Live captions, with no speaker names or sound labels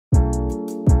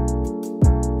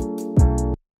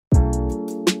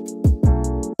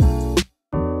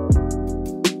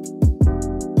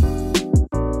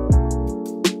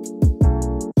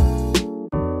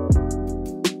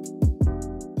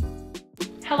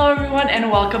Hello everyone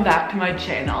and welcome back to my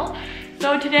channel.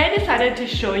 So today I decided to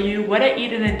show you what I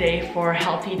eat in a day for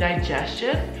healthy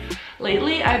digestion.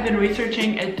 Lately I've been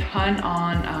researching a ton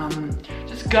on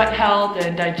just gut health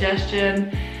and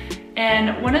digestion,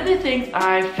 and one of the things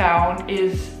I found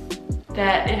is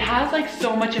that it has like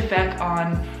so much effect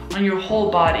on your whole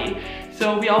body.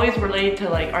 So we always relate to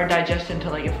like our digestion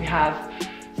to like if we have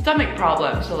stomach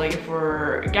problems, so like if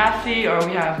we're gassy or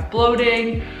we have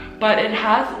bloating, but it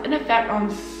has an effect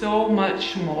on so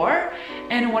much more.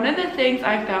 And one of the things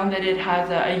I found that it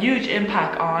has a huge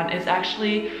impact on is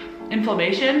actually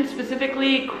inflammation,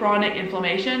 specifically chronic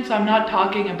inflammation. So I'm not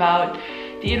talking about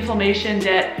the inflammation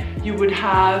that you would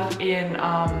have in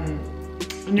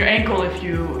your ankle if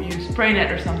you sprain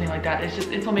it or something like that. It's just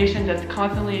inflammation that's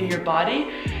constantly in your body,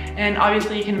 and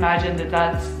obviously you can imagine that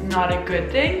that's not a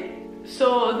good thing.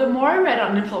 So the more I read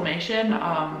on inflammation,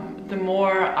 the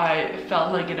more I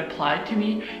felt like it applied to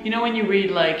me. You know, when you read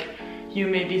like you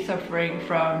may be suffering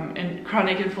from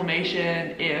chronic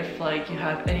inflammation if like you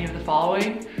have any of the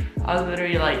following, I was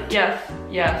literally like yes,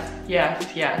 yes,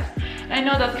 yes, yes. And I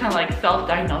know that's kind of like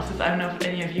self-diagnosis. I don't know if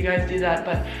any of you guys do that,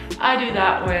 but I do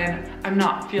that when I'm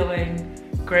not feeling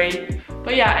great.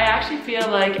 But yeah, I actually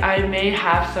feel like I may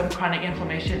have some chronic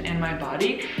inflammation in my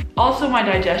body. Also, my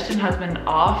digestion has been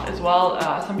off as well.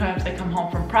 Sometimes I come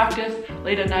home from practice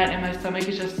late at night and my stomach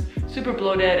is just super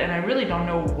bloated, and I really don't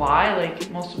know why.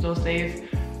 Like most of those days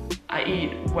I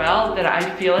eat well, that I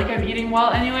feel like I'm eating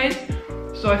well anyways.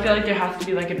 So I feel like there has to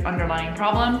be like an underlying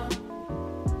problem.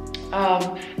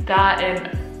 That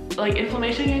and like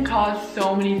inflammation can cause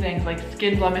so many things, like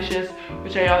skin blemishes,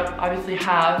 which I obviously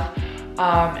have,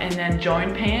 and then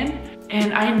joint pain.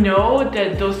 And I know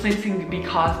that those things can be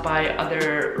caused by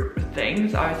other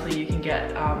things. Obviously you can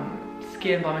get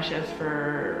skin blemishes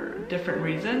for different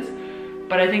reasons,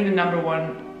 but I think the number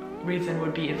one reason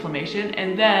would be inflammation.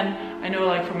 And then I know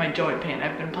like for my joint pain,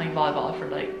 I've been playing volleyball for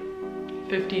like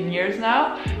 15 years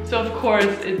now, so of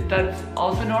course that's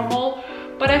also normal.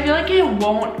 But I feel like it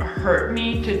won't hurt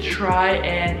me to try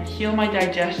and heal my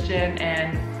digestion,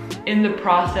 and in the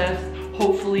process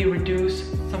hopefully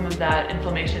reduce some of that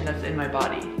inflammation that's in my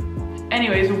body.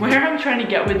 Anyways, where I'm trying to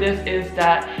get with this is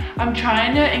that I'm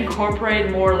trying to incorporate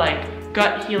more like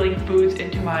gut healing foods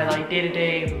into my like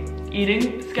day-to-day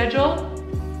eating schedule.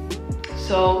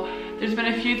 So there's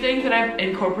been a few things that I've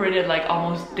incorporated like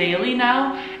almost daily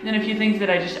now, and then a few things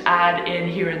that I just add in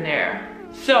here and there.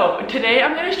 So today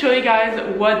I'm gonna show you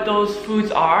guys what those foods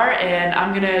are, and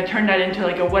I'm gonna turn that into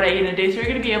like a what I eat in a day. So you're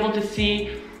gonna be able to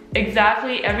see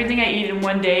exactly everything I eat in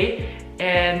one day,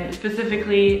 and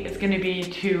specifically it's gonna be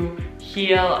to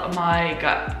heal my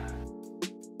gut.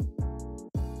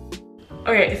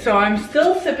 Okay, so I'm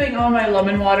still sipping on my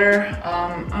lemon water.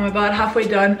 I'm about halfway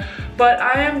done, but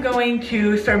I am going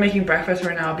to start making breakfast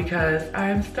right now because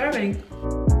I'm starving.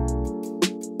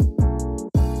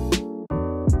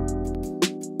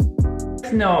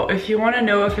 No, if you want to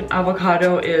know if an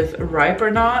avocado is ripe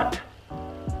or not,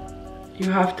 you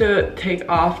have to take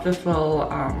off this little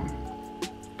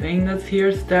thing that's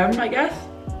here, stem, I guess.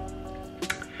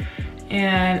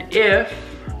 And I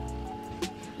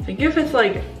think if it's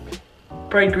like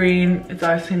bright green, it's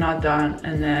obviously not done.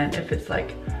 And then if it's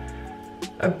like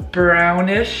a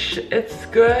brownish, it's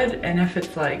good. And if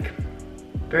it's like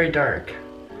very dark,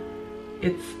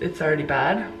 it's already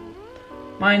bad.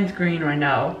 Mine's green right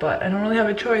now, but I don't really have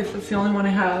a choice. That's the only one I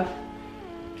have.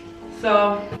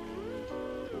 So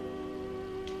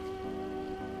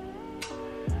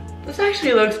this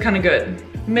actually looks kind of good.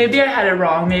 Maybe I had it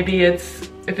wrong. Maybe if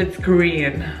it's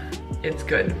green, it's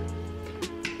good.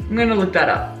 I'm gonna look that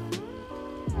up.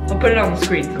 I'll put it on the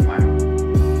screen somewhere.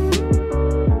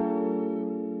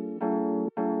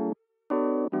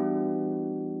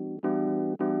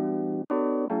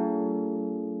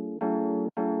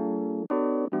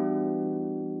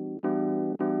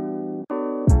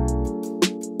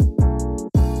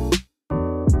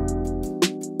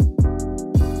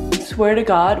 I swear to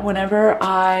God, whenever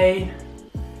I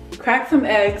crack some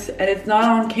eggs and it's not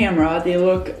on camera, they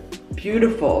look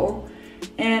beautiful.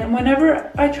 And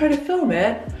whenever I try to film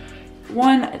it,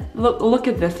 one, look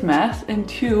at this mess, and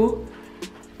two,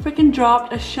 freaking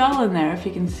dropped a shell in there, if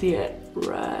you can see it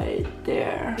right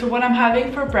there. So what I'm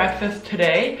having for breakfast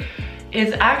today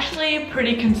is actually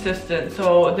pretty consistent.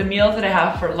 So the meals that I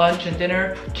have for lunch and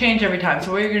dinner change every time.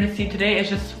 So what you're gonna see today is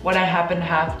just what I happen to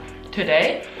have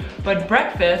today, but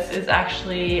breakfast is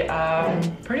actually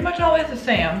pretty much always the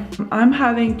same. I'm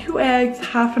having 2 eggs,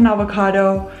 half an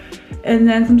avocado, and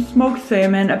then some smoked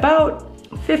salmon, about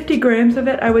 50 grams of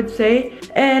it, I would say.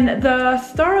 And the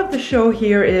star of the show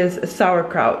here is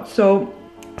sauerkraut. So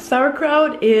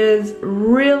Sauerkraut is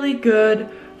really good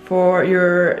for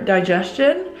your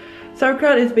digestion.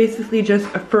 Sauerkraut is basically just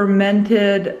a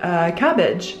fermented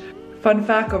cabbage. Fun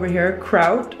fact over here,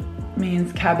 Kraut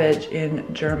means cabbage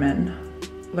in German.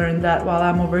 Learned that while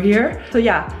I'm over here. So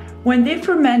yeah, when they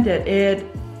ferment it, it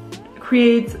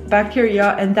creates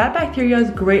bacteria, and that bacteria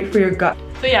is great for your gut.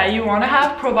 So yeah, you want to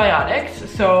have probiotics.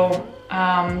 So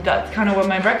that's kind of what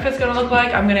my breakfast is gonna look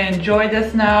like. I'm gonna enjoy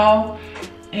this now,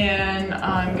 and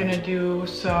I'm gonna do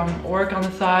some work on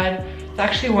the side. It's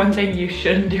actually one thing you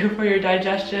shouldn't do for your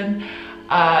digestion.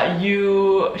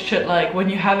 You should, like, when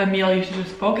you have a meal, you should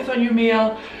just focus on your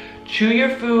meal, chew your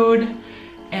food,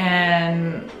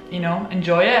 and, you know,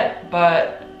 enjoy it.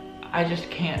 But I just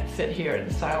can't sit here in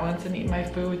silence and eat my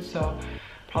food, so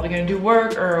probably gonna do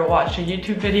work or watch a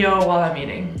YouTube video while I'm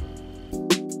eating.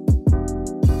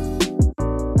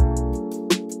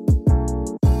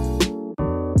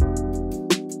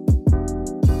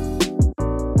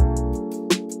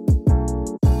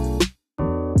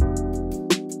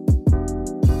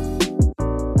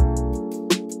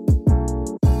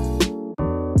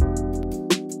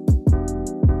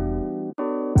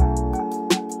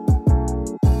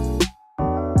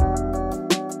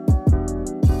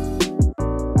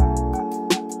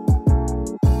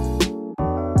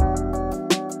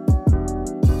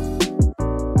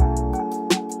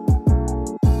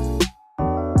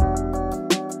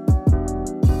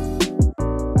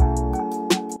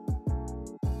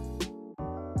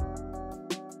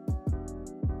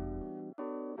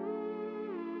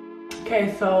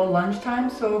 Okay, so lunchtime.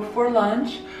 So for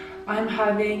lunch, I'm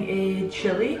having a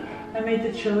chili. I made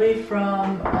the chili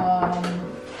from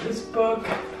this book,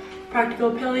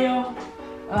 Practical Paleo,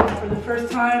 for the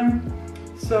first time.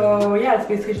 So yeah, it's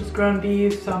basically just ground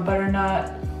beef, some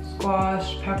butternut,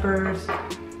 squash, peppers,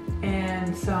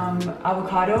 and some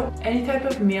avocado. Any type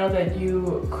of meal that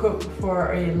you cook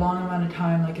for a long amount of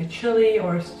time, like a chili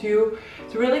or a stew,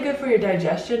 it's really good for your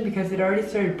digestion because it already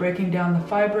started breaking down the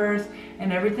fibers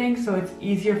and everything, so it's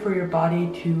easier for your body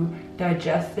to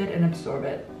digest it and absorb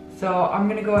it. So I'm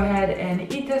gonna go ahead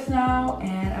and eat this now,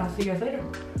 and I'll see you guys later.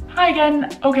 Hi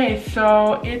again. Okay,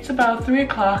 so it's about 3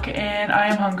 o'clock and I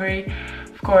am hungry,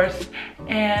 of course,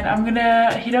 and I'm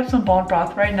gonna heat up some bone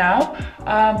broth right now.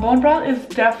 Bone broth is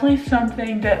definitely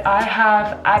something that I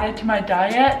have added to my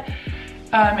diet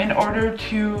in order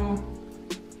to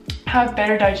have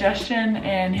better digestion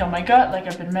and heal my gut, like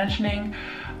I've been mentioning.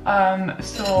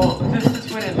 So this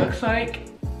is what it looks like.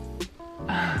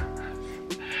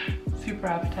 Super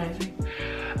appetizing.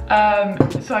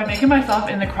 So I make it myself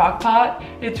in the crock pot.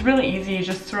 It's really easy. You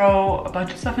just throw a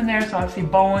bunch of stuff in there. So obviously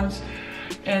bones,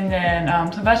 and then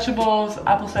some vegetables,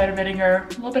 apple cider vinegar,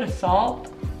 a little bit of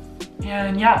salt,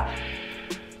 and yeah,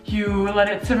 you let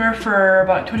it simmer for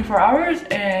about 24 hours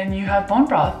and you have bone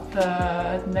broth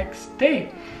the next day.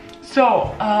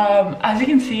 So as you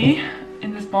can see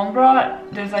in this bone broth,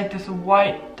 there's like this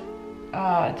white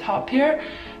top here.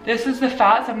 This is the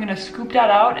fat, so I'm gonna scoop that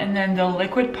out, and then the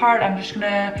liquid part, I'm just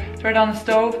gonna throw it on the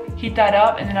stove, heat that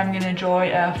up, and then I'm gonna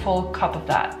enjoy a full cup of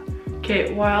that.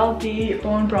 Okay, while the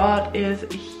bone broth is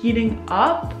heating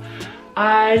up,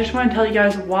 I just want to tell you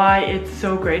guys why it's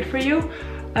so great for you.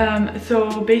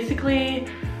 So basically,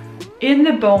 in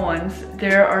the bones,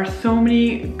 there are so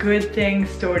many good things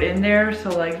stored in there.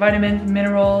 So like vitamins,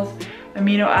 minerals,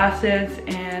 amino acids,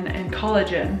 and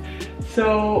collagen.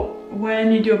 So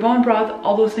when you do a bone broth,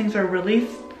 all those things are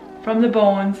released from the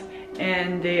bones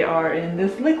and they are in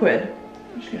this liquid.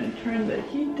 I'm just gonna turn the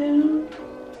heat down.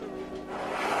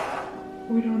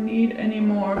 We don't need any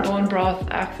more bone broth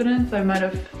accidents. I might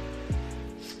have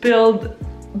spilled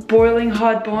boiling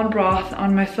hot bone broth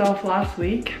on myself last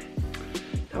week.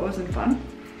 That wasn't fun.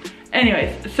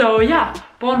 Anyways, so yeah,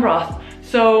 bone broth.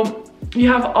 So you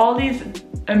have all these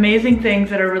amazing things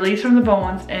that are released from the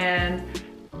bones and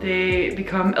they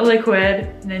become a liquid,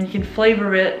 and then you can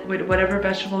flavor it with whatever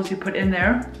vegetables you put in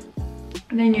there.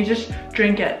 And then you just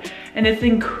drink it. And it's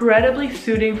incredibly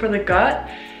soothing for the gut.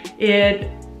 It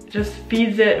just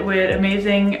feeds it with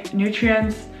amazing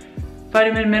nutrients,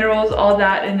 vitamin, minerals, all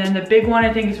that. And then the big one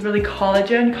I think is really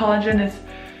collagen. Collagen is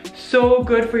so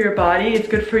good for your body. It's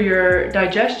good for your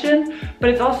digestion,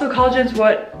 but it's also, collagen is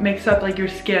what makes up like your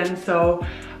skin. So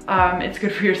it's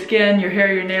good for your skin, your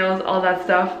hair, your nails, all that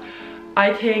stuff.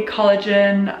 I take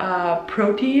collagen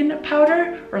protein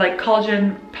powder, or like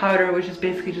collagen powder, which is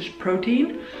basically just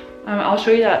protein. I'll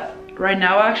show you that right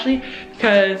now actually,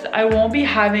 because I won't be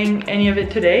having any of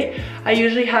it today. I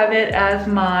usually have it as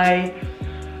my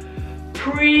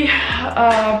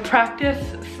pre-practice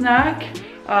snack.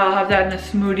 I'll have that in a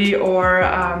smoothie or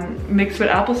mixed with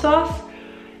applesauce.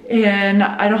 And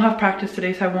I don't have practice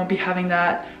today, so I won't be having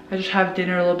that. I just have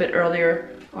dinner a little bit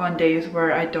earlier on days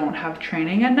where I don't have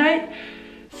training at night.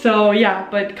 So yeah,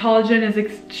 but collagen is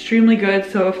extremely good.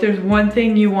 So if there's one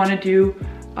thing you want to do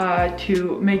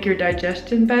to make your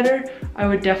digestion better, I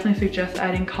would definitely suggest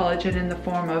adding collagen in the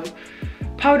form of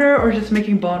powder or just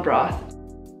making bone broth.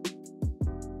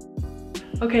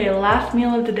 Okay, last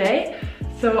meal of the day.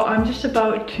 So I'm just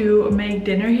about to make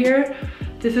dinner here.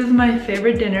 This is my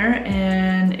favorite dinner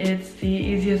and it's the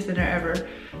easiest dinner ever.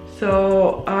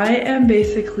 So I am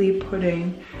basically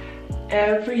putting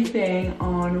everything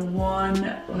on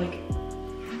one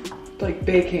like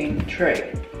baking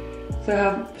tray. So I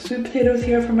have sweet potatoes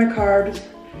here for my carbs,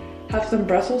 have some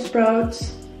Brussels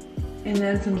sprouts, and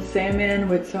then some salmon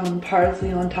with some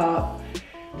parsley on top.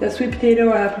 The sweet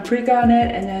potato, I have paprika on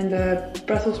it, and then the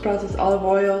Brussels sprouts is olive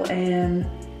oil and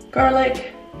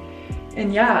garlic.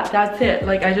 And yeah, that's it.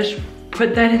 Like, I just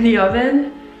put that in the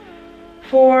oven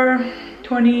for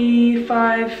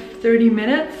 25-30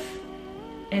 minutes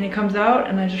and it comes out,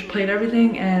 and I just plate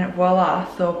everything and voila.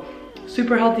 So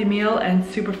super healthy meal and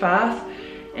super fast,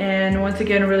 and once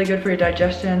again really good for your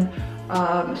digestion.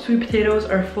 Sweet potatoes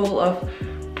are full of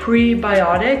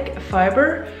prebiotic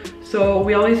fiber. So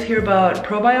we always hear about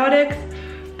probiotics,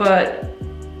 but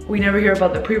we never hear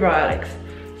about the prebiotics.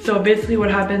 So basically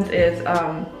what happens is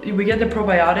we get the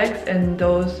probiotics, and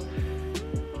those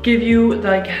give you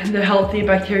like the healthy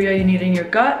bacteria you need in your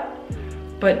gut,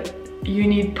 but you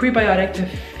need prebiotic to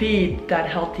feed that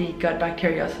healthy gut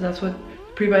bacteria. So that's what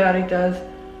prebiotic does,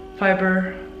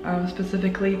 fiber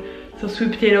specifically. So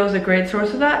sweet potato is a great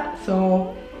source of that.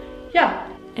 So yeah,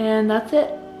 and that's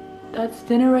it. That's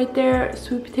dinner right there.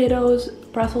 Sweet potatoes,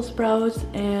 Brussels sprouts,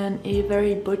 and a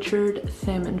very butchered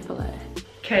salmon fillet.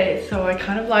 Okay, so I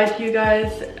kind of lied to you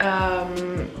guys.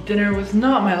 Dinner was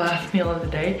not my last meal of the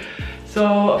day.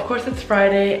 So of course it's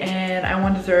Friday and I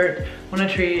want dessert, want a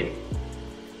treat.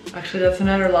 Actually, that's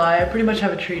another lie. I pretty much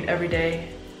have a treat every day.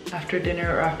 After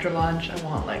dinner or after lunch, I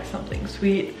want like something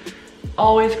sweet.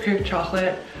 Always crave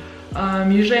chocolate.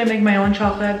 Usually I make my own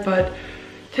chocolate, but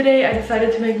today I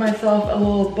decided to make myself a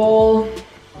little bowl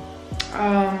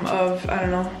of, I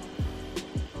don't know,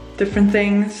 different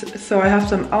things. So I have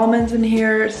some almonds in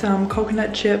here, some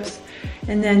coconut chips,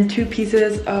 and then 2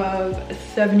 pieces of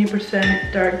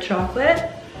 70% dark chocolate.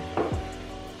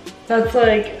 That's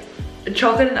like,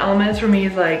 chocolate and almonds for me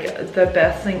is like the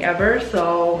best thing ever.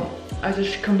 So I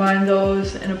just combine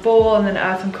those in a bowl and then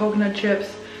add some coconut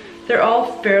chips. They're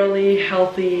all fairly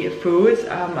healthy foods.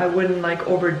 I wouldn't like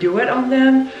overdo it on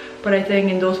them, but I think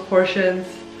in those portions,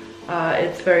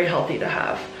 it's very healthy to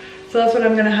have. So that's what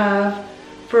I'm gonna have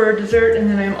for dessert, and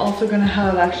then I'm also gonna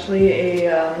have actually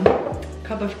a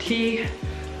cup of tea,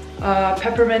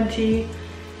 peppermint tea,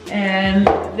 and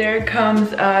there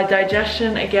comes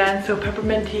digestion again. So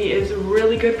peppermint tea is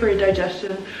really good for your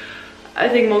digestion. I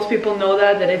think most people know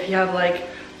that if you have like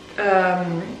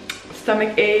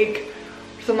stomach ache,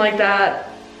 something like that,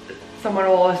 someone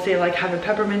will always say like have a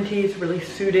peppermint tea. It's really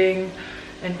soothing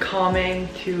and calming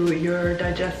to your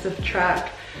digestive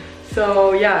tract.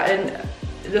 So yeah, and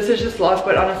this is just luck,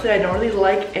 but honestly I don't really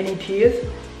like any teas,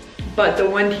 but the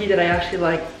one tea that I actually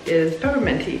like is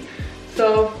peppermint tea.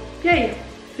 So yay.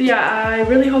 So yeah, I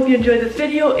really hope you enjoyed this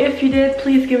video. If you did,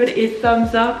 please give it a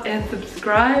thumbs up and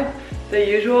subscribe, the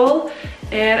usual,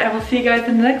 and I will see you guys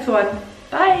in the next one.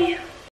 Bye.